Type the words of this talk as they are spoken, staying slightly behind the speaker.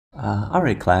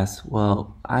Alright class,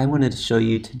 well I wanted to show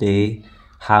you today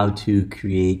how to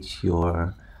create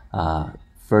your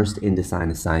first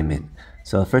InDesign assignment.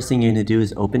 So the first thing you're going to do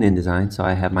is open InDesign. So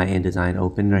I have my InDesign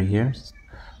open right here.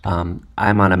 I'm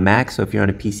on a Mac, so if you're on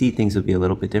a PC things will be a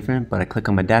little bit different, but I click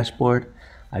on my dashboard,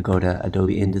 I go to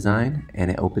Adobe InDesign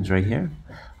and it opens right here.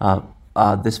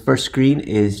 This first screen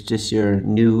is just your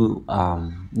new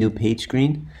page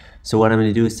screen. So what I'm going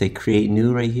to do is say create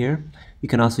new right here. You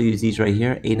can also use these right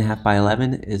here. 8.5 by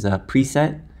 11 is a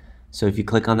preset. So if you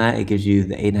click on that, it gives you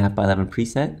the 8.5 by 11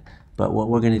 preset. But what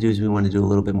we're going to do is we want to do a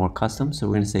little bit more custom. So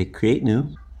we're going to say create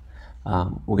new.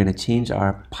 We're going to change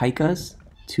our picas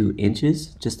to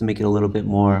inches just to make it a little bit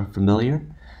more familiar.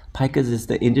 Picas is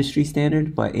the industry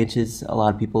standard, but inches, a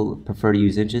lot of people prefer to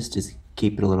use inches, just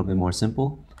keep it a little bit more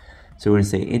simple. So we're going to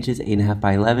say inches, 8.5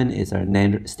 by 11 is our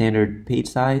standard page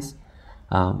size.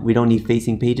 We don't need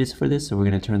facing pages for this, so we're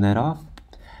going to turn that off.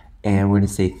 And we're going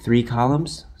to say 3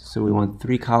 columns. So we want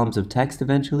 3 columns of text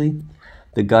eventually.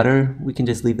 The gutter, we can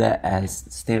just leave that as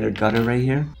standard gutter right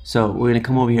here. So we're going to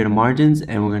come over here to margins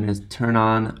and we're going to turn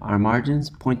on our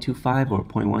margins, 0.25 or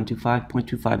 0.125.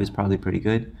 0.25 is probably pretty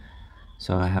good.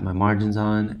 So I have my margins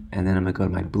on, and then I'm going to go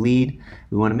to my bleed.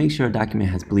 We want to make sure our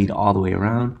document has bleed all the way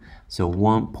around. So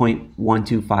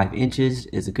 1.125 inches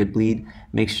is a good bleed.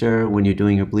 Make sure when you're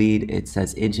doing your bleed, it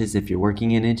says inches if you're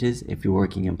working in inches. If you're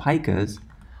working in picas,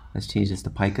 let's change this to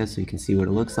picas so you can see what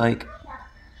it looks like.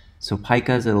 So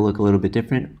picas, it'll look a little bit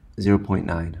different,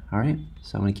 0.9. All right,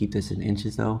 so I'm going to keep this in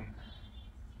inches though.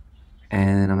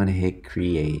 And I'm going to hit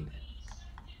create.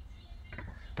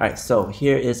 All right, so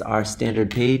here is our standard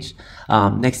page.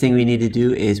 Next thing we need to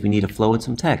do is we need to flow in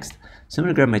some text. So I'm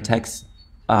going to grab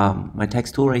my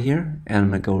text tool right here, and I'm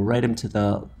going to go right into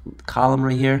the column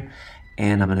right here,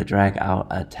 and I'm going to drag out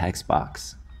a text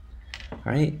box. All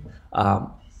right.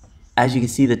 As you can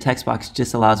see, the text box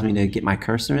just allows me to get my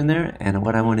cursor in there, and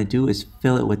what I want to do is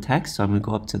fill it with text. So I'm going to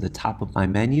go up to the top of my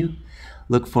menu,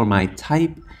 look for my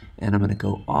type, and I'm going to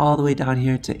go all the way down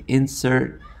here to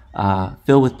insert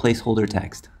fill with placeholder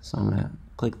text. So I'm going to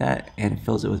click that and it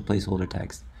fills it with placeholder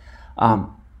text.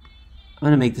 I'm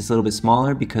going to make this a little bit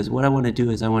smaller because what I want to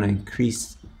do is I want to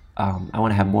increase, I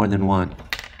want to have more than one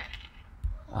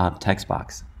text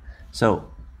box. So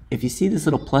if you see this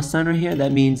little plus sign right here,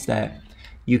 that means that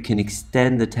you can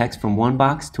extend the text from one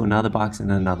box to another box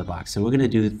and another box. So we're going to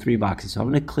do 3 boxes. So I'm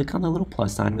going to click on the little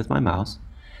plus sign with my mouse,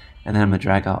 and then I'm going to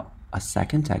drag out a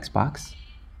second text box.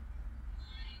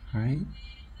 All right.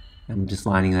 I'm just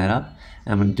lining that up.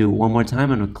 And I'm going to do it one more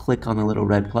time. I'm going to click on the little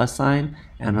red plus sign,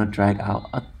 and I'm going to drag out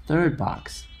a third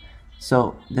box.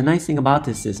 So the nice thing about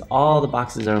this is all the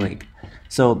boxes are linked.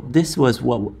 So this was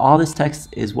what all this text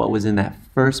is what was in that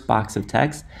first box of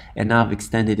text, and now I've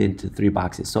extended it into 3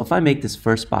 boxes. So if I make this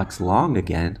first box long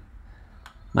again,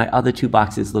 my other 2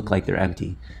 boxes look like they're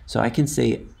empty. So I can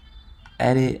say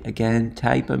edit again,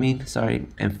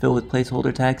 and fill with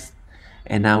placeholder text.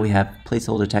 And now we have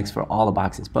placeholder text for all the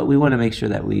boxes, but we want to make sure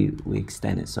that we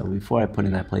extend it. So before I put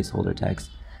in that placeholder text,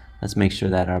 let's make sure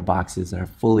that our boxes are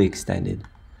fully extended.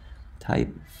 Type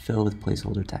fill with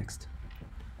placeholder text.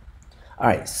 All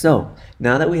right, so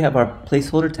now that we have our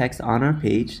placeholder text on our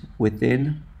page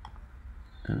within,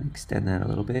 extend that a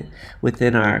little bit,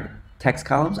 within our text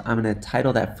columns, I'm going to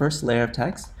title that first layer of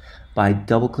text by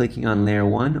double clicking on layer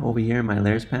 1 over here in my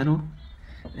layers panel,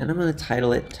 and I'm going to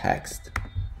title it text.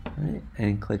 Right,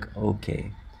 and click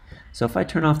OK. So if I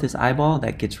turn off this eyeball,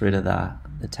 that gets rid of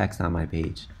the text on my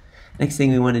page. Next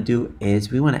thing we want to do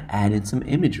is we want to add in some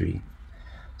imagery.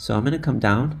 So I'm going to come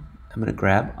down, I'm going to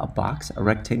grab a box, a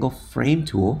rectangle frame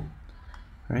tool,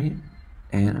 right?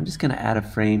 And I'm just going to add a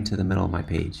frame to the middle of my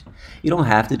page. You don't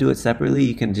have to do it separately.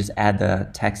 You can just add the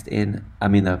text in,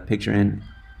 the picture in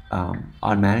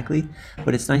automatically,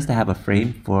 but it's nice to have a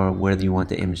frame for where you want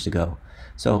the image to go.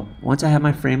 So once I have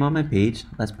my frame on my page,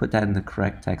 let's put that in the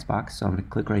correct text box. So I'm going to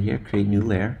click right here, create new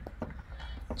layer,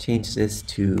 change this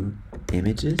to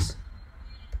images.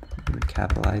 I'm going to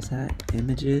capitalize that,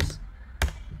 images,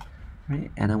 right?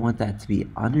 And I want that to be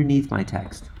underneath my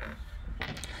text.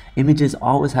 Images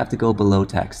always have to go below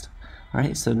text. All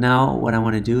right, so now what I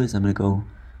want to do is I'm going to go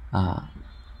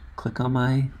click on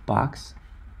my box.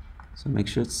 So make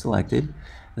sure it's selected. And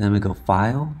then I'm going to go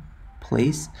File,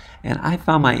 Place, and I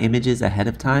found my images ahead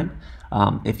of time.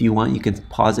 If you want, you can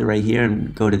pause it right here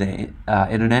and go to the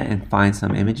internet and find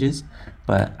some images,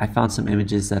 but I found some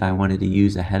images that I wanted to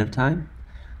use ahead of time.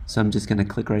 So I'm just going to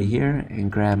click right here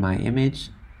and grab my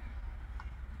image.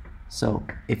 So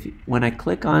when I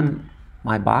click on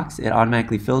my box, it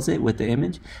automatically fills it with the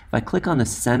image. If I click on the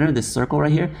center, this circle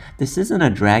right here, this isn't a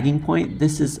dragging point.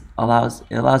 This allows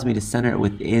me to center it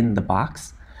within the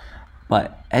box.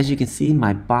 But as you can see,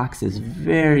 my box is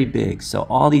very big. So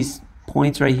all these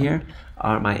points right here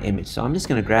are my image. So I'm just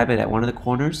going to grab it at one of the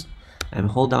corners and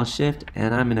hold down shift,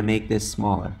 and I'm going to make this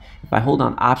smaller. If I hold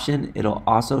on option, it'll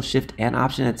also shift and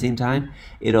option at the same time.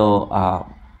 It'll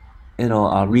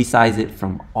resize it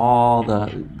from all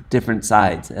the different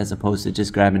sides as opposed to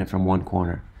just grabbing it from one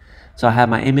corner. So I have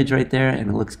my image right there and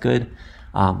it looks good.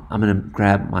 I'm going to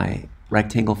grab my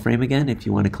rectangle frame again. If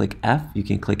you want to click F, you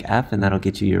can click F and that'll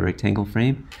get you your rectangle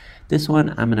frame. This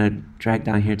one I'm going to drag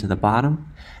down here to the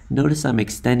bottom. Notice I'm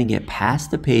extending it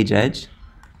past the page edge.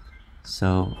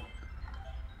 So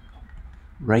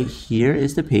right here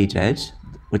is the page edge,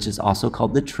 which is also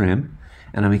called the trim,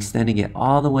 and I'm extending it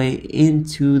all the way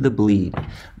into the bleed.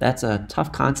 That's a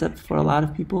tough concept for a lot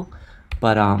of people,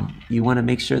 but you want to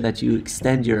make sure that you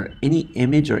extend any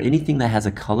image or anything that has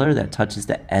a color that touches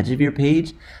the edge of your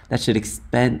page, that should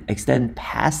extend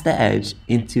past the edge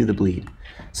into the bleed.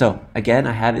 So again,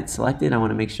 I have it selected. I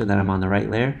want to make sure that I'm on the right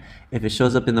layer. If it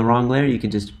shows up in the wrong layer, you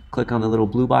can just click on the little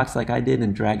blue box like I did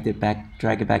and drag it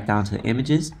back down to the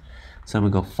images. So I'm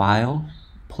gonna go File,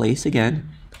 Place again,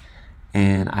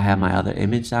 and I have my other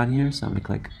image down here. So I'm gonna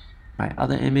click my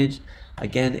other image.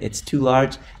 Again, it's too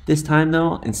large. This time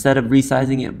though, instead of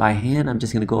resizing it by hand, I'm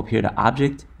just gonna go up here to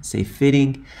Object, say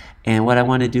Fitting, and what I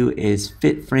want to do is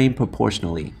fit frame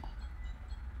proportionally.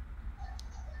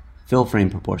 Fill frame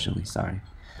proportionally, sorry.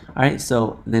 Alright,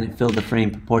 so then it filled the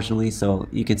frame proportionally, so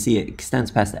you can see it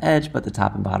extends past the edge, but the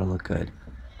top and bottom look good.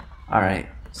 Alright,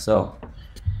 so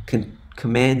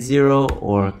Command 0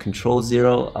 or Control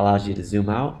 0 allows you to zoom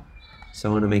out. So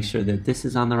I want to make sure that this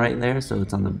is on the right layer, so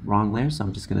it's on the wrong layer, so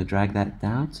I'm just going to drag that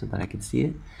down so that I can see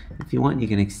it. If you want, you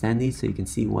can extend these so you can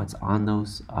see what's on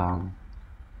those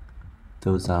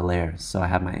layers. So I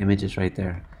have my images right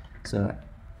there. So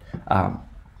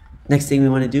next thing we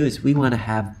want to do is we want to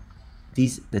have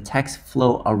the text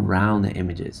flow around the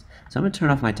images. So I'm going to turn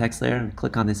off my text layer and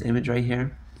click on this image right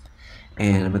here.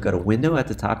 And I'm going to go to Window at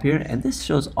the top here, and this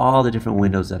shows all the different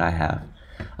windows that I have.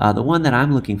 The one that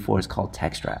I'm looking for is called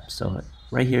Text Wrap. So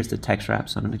right here is the Text Wrap,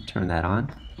 so I'm going to turn that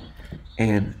on.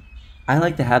 And I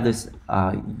like to have this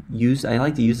I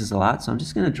like to use this a lot, so I'm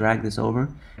just going to drag this over.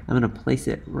 I'm going to place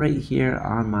it right here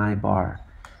on my bar.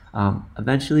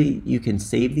 Eventually, you can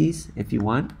save these if you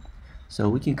want. So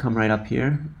we can come right up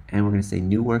here, and we're going to say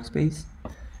New Workspace.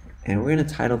 And we're going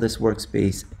to title this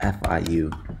workspace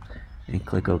FIU, and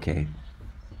click OK.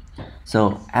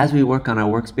 So as we work on our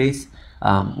workspace,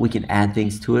 we can add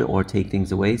things to it or take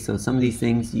things away. So some of these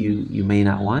things you may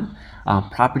not want.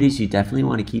 Properties, you definitely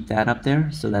want to keep that up there,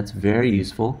 so that's very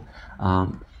useful.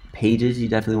 Pages you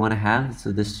definitely want to have,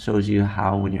 so this shows you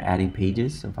how when you're adding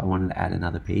pages. So if I wanted to add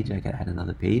another page, I could add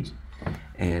another page,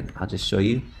 and I'll just show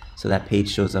you. So that page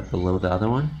shows up below the other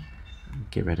one.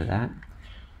 Get rid of that.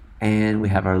 And we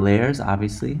have our layers,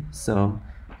 obviously, so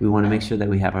we want to make sure that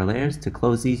we have our layers. To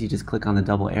close these, you just click on the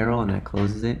double arrow and that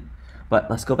closes it.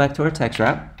 But let's go back to our text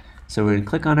wrap. So we're going to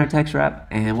click on our text wrap,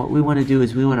 and what we want to do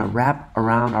is we want to wrap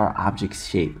around our object's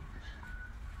shape.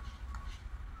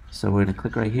 So we're going to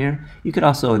click right here. You could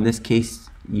also, in this case,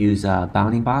 use a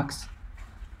bounding box.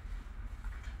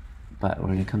 But we're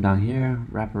going to come down here,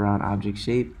 wrap around object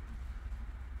shape,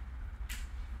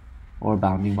 or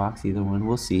bounding box, either one,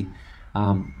 we'll see.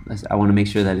 I want to make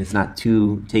sure that it's not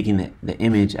too taking the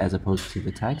image as opposed to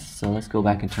the text. So let's go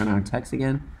back and turn on our text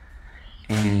again.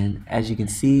 And as you can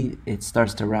see, it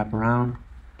starts to wrap around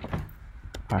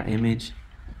our image.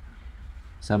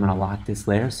 So I'm going to lock this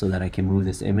layer so that I can move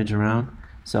this image around.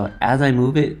 So as I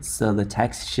move it, so the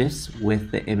text shifts with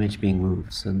the image being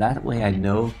moved. So that way I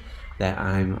know that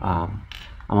I'm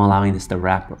allowing this to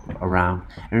wrap around.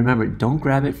 And remember, don't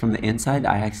grab it from the inside.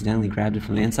 I accidentally grabbed it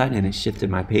from the inside and it shifted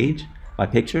my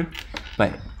picture.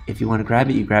 But if you want to grab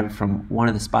it, you grab it from one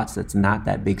of the spots that's not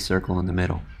that big circle in the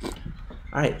middle.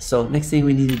 Alright, so next thing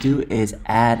we need to do is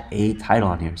add a title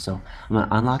on here. So I'm going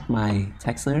to unlock my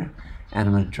text layer, and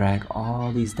I'm going to drag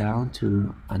all these down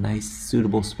to a nice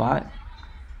suitable spot.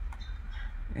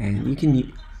 And you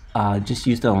can just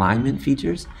use the alignment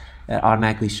features that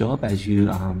automatically show up as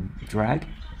you drag.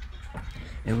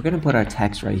 And we're going to put our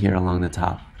text right here along the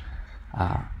top.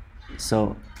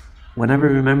 So whenever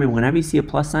you see a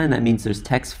plus sign, that means there's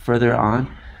text further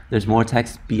on. There's more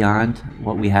text beyond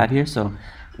what we have here. So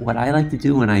what I like to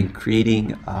do when I'm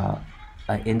creating an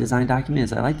InDesign document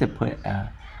is I like to put an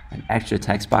extra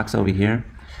text box over here,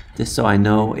 just so I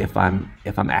know if I'm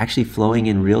actually flowing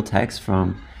in real text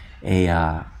from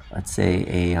a let's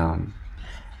say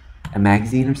a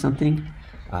magazine or something.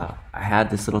 I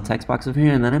have this little text box over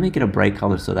here, and then I make it a bright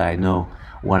color so that I know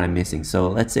what I'm missing. So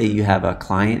let's say you have a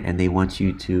client and they want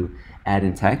you to add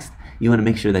in text. you want to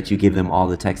make sure that you give them all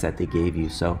the text that they gave you.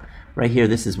 So right here,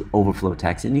 this is overflow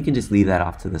text, and you can just leave that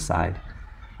off to the side.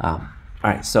 All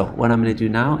right, so what I'm going to do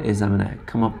now is I'm going to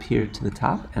come up here to the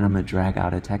top, and I'm going to drag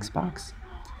out a text box.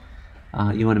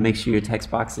 You want to make sure your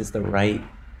text box is the right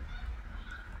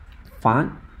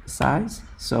font size.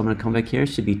 So I'm going to come back here. It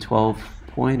should be 12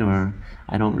 point, or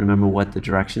I don't remember what the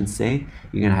directions say.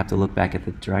 You're going to have to look back at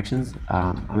the directions.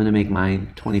 I'm going to make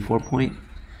mine 24 point,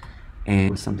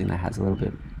 and something that has a little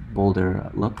bit bolder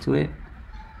look to it.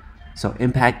 So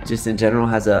impact just in general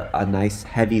has a nice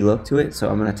heavy look to it. So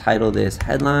I'm going to title this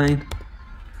headline,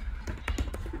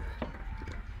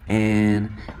 and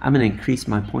I'm going to increase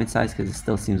my point size because it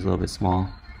still seems a little bit small.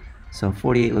 So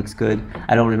 48 looks good.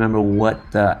 I don't remember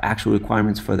what the actual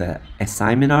requirements for the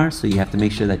assignment are, so you have to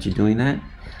make sure that you're doing that.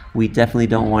 We definitely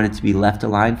don't want it to be left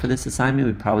aligned for this assignment.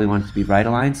 We probably want it to be right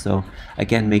aligned. So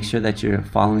again, make sure that you're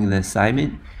following the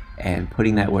assignment and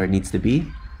putting that where it needs to be.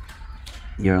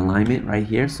 Your alignment right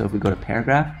here. So if we go to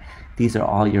paragraph, these are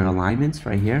all your alignments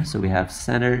right here. So we have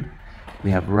centered,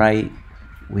 we have right,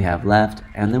 we have left,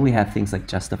 and then we have things like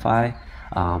justify.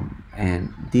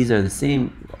 And these are the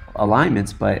same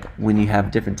alignments, but when you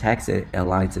have different text, it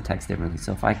aligns the text differently.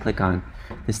 So if I click on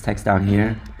this text down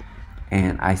here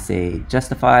and I say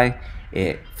justify,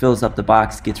 it fills up the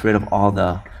box, gets rid of all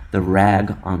the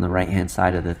rag on the right hand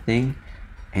side of the thing.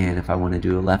 And if I want to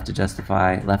do a left to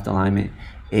justify, left alignment,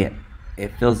 it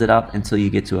fills it up until you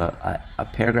get to a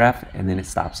paragraph, and then it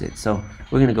stops it. So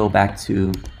we're going to go back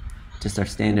to just our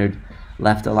standard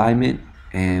left alignment,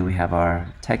 and we have our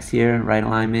text here, right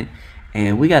alignment,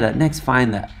 and we got to next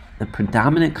find the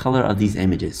predominant color of these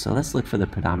images. So let's look for the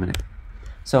predominant.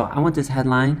 So I want this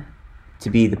headline to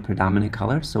be the predominant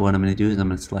color. So what I'm going to do is I'm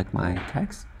going to select my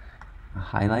text, I'll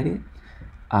highlight it.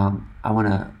 I want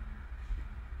to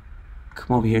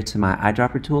come over here to my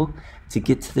eyedropper tool. To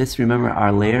get to this, remember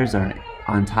our layers are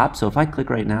on top. So if I click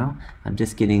right now, I'm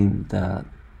just getting the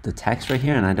text right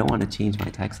here, and I don't want to change my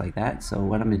text like that. So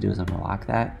what I'm going to do is I'm going to lock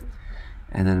that,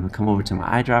 and then I'm going to come over to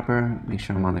my eyedropper, make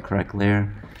sure I'm on the correct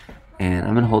layer, and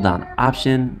I'm going to hold down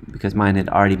Option because mine had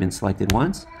already been selected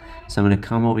once. So I'm going to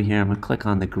come over here, I'm going to click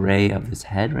on the gray of this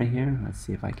head right here. Let's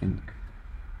see if I can.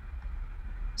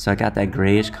 So I got that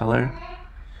grayish color,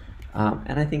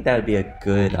 and I think that would be a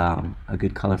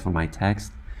good color for my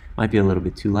text. Might be a little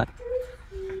bit too light.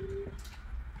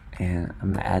 And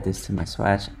I'm going to add this to my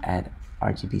swatch, add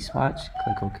RGB swatch,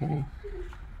 click OK.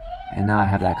 And now I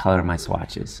have that color in my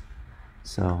swatches.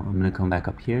 So I'm going to come back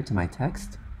up here to my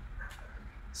text,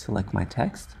 select my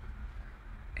text,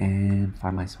 and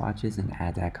find my swatches and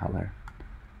add that color,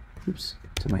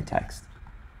 to my text.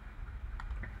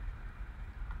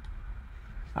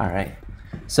 Alright,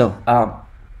 so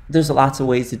there's lots of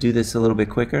ways to do this a little bit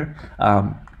quicker,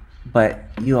 but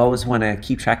you always want to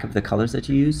keep track of the colors that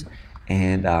you use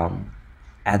and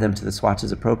add them to the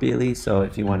swatches appropriately. So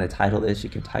if you want to title this, you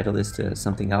can title this to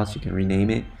something else, you can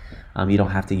rename it. You don't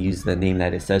have to use the name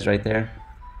that it says right there.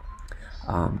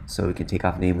 So we can take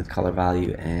off name with color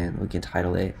value, and we can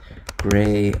title it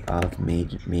gray of main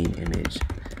image.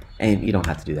 And you don't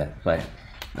have to do that, but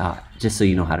just so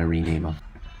you know how to rename them.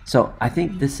 So I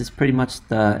think this is pretty much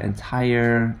the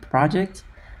entire project.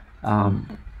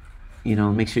 You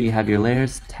know, make sure you have your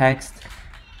layers, text,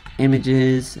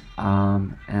 images,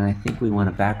 and I think we want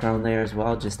a background layer as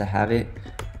well, just to have it.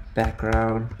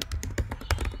 Background.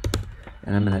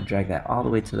 And I'm going to drag that all the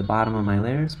way to the bottom of my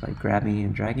layers by grabbing it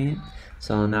and dragging it.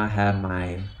 So now I have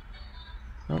my,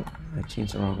 oh, I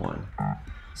changed the wrong one.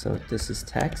 So this is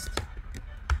text.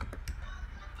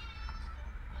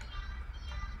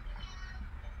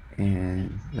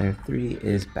 And layer 3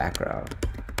 is background.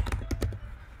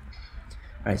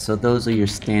 Alright, so those are your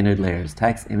standard layers,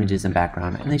 text, images, and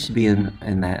background, and they should be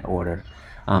in that order.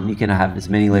 You can have as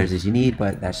many layers as you need,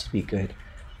 but that should be good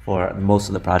for most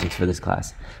of the projects for this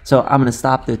class. So I'm going to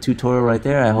stop the tutorial right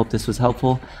there. I hope this was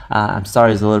helpful. I'm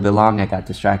sorry it's a little bit long. I got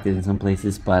distracted in some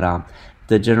places, but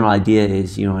the general idea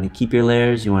is you want to keep your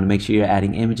layers. You want to make sure you're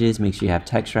adding images. Make sure you have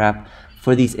text wrap.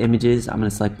 For these images, I'm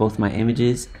going to select both my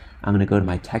images. I'm going to go to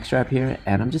my text wrap here,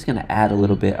 and I'm just going to add a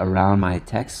little bit around my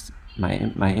text, my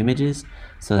images,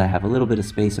 so that I have a little bit of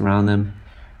space around them.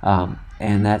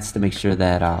 And that's to make sure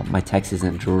that my text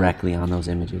isn't directly on those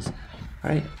images.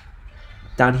 All right.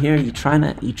 Down here, you try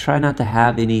not to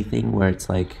have anything where it's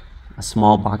like a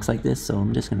small box like this. So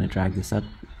I'm just going to drag this up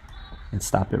and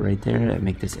stop it right there and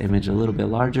make this image a little bit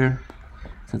larger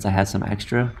since I had some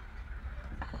extra.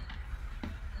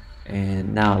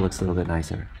 And now it looks a little bit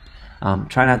nicer.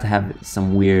 Try not to have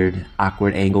some weird,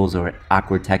 awkward angles or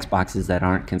awkward text boxes that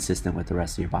aren't consistent with the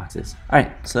rest of your boxes. All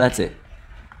right, so that's it.